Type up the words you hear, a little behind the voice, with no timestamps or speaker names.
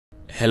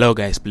Hello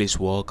guys, please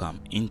welcome.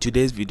 In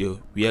today's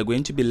video we are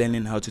going to be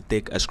learning how to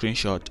take a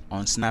screenshot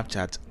on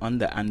Snapchat on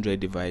the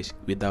Android device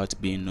without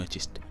being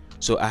noticed.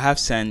 So I have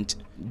sent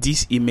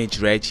this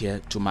image right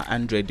here to my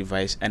Android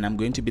device and I'm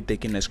going to be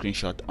taking a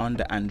screenshot on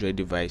the Android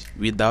device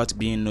without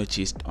being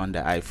noticed on the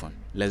iPhone.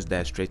 Let's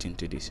dive straight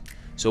into this.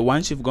 So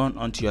once you've gone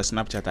onto your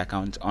Snapchat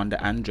account on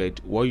the Android,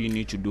 what you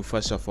need to do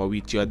first of all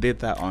with your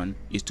data on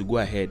is to go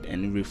ahead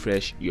and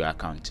refresh your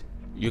account.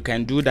 You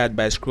can do that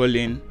by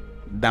scrolling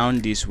down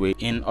this way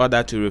in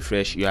order to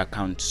refresh your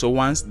account. So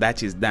once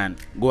that is done,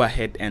 go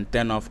ahead and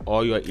turn off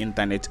all your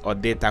internet or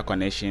data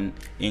connection,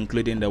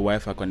 including the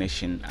Wi-Fi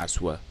connection as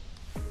well.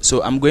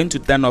 So I'm going to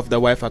turn off the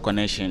Wi-Fi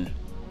connection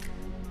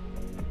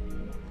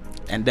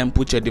and then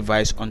put your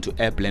device onto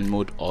airplane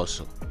mode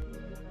also.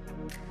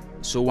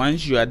 So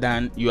once you are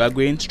done, you are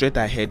going straight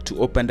ahead to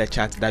open the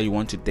chat that you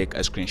want to take a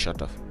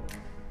screenshot of.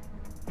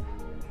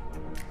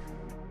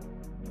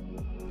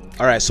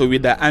 Alright, so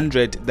with the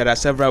Android, there are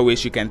several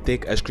ways you can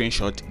take a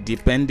screenshot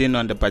depending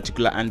on the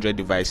particular Android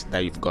device that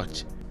you've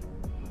got.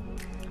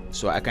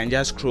 So I can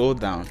just scroll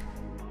down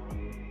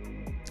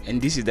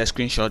and this is the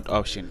screenshot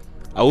option.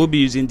 I will be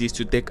using this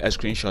to take a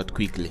screenshot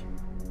quickly.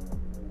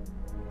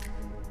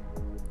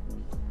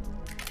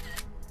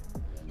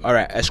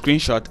 Alright, a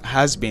screenshot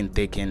has been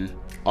taken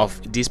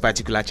of this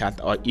particular chat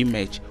or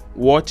image.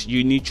 What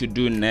you need to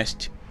do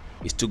next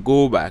is to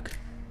go back.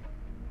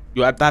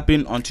 You are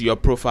tapping onto your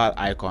profile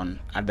icon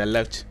at the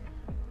left.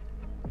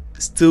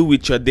 Still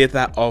with your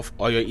data off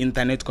or your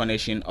internet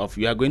connection off,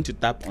 you are going to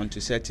tap onto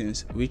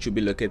settings, which will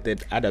be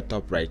located at the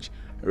top right.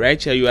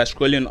 Right here you are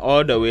scrolling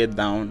all the way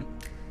down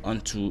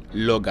onto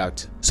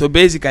logout. So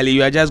basically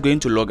you are just going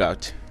to log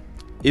out.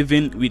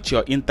 Even with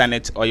your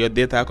internet or your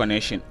data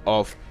connection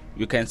off,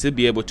 you can still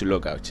be able to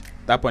log out.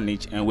 Tap on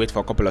it and wait for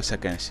a couple of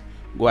seconds.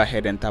 Go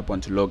ahead and tap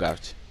onto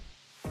logout.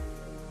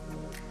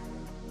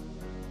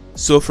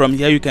 So from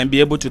here you can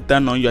be able to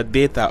turn on your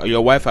data or your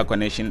Wi-Fi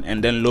connection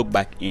and then log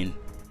back in.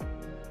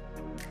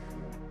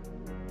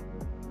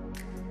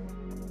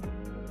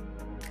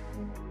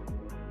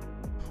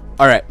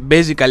 Alright,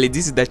 basically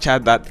this is the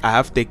chat that I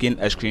have taken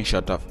a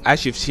screenshot of.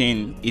 As you've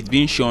seen, it's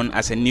been shown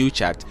as a new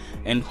chat,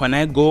 and when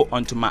I go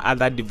onto my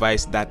other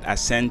device that I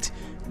sent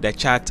the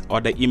chat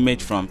or the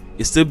image from,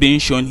 it's still being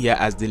shown here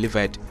as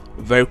delivered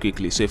very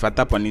quickly. So if I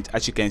tap on it,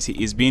 as you can see,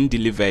 it's being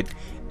delivered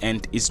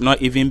and it's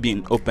not even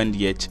been opened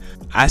yet,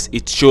 as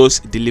it shows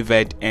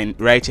delivered, and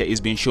right here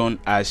is being shown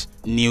as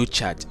new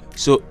chat.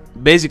 So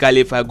basically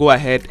if I go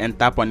ahead and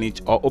tap on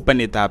it or open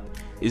it up,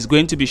 it's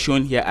going to be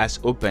shown here as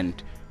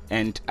opened,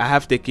 and I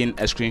have taken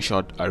a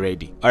screenshot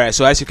already. Alright,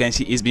 so as you can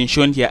see, it's been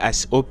shown here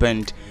as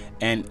opened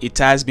and it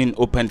has been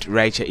opened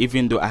right here,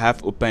 even though I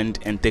have opened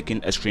and taken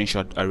a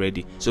screenshot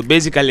already. So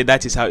basically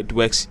that is how it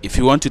works if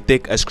you want to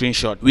take a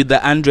screenshot with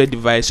the Android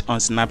device on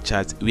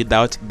Snapchat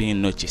without being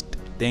noticed.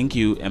 Thank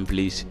you and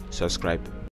please subscribe.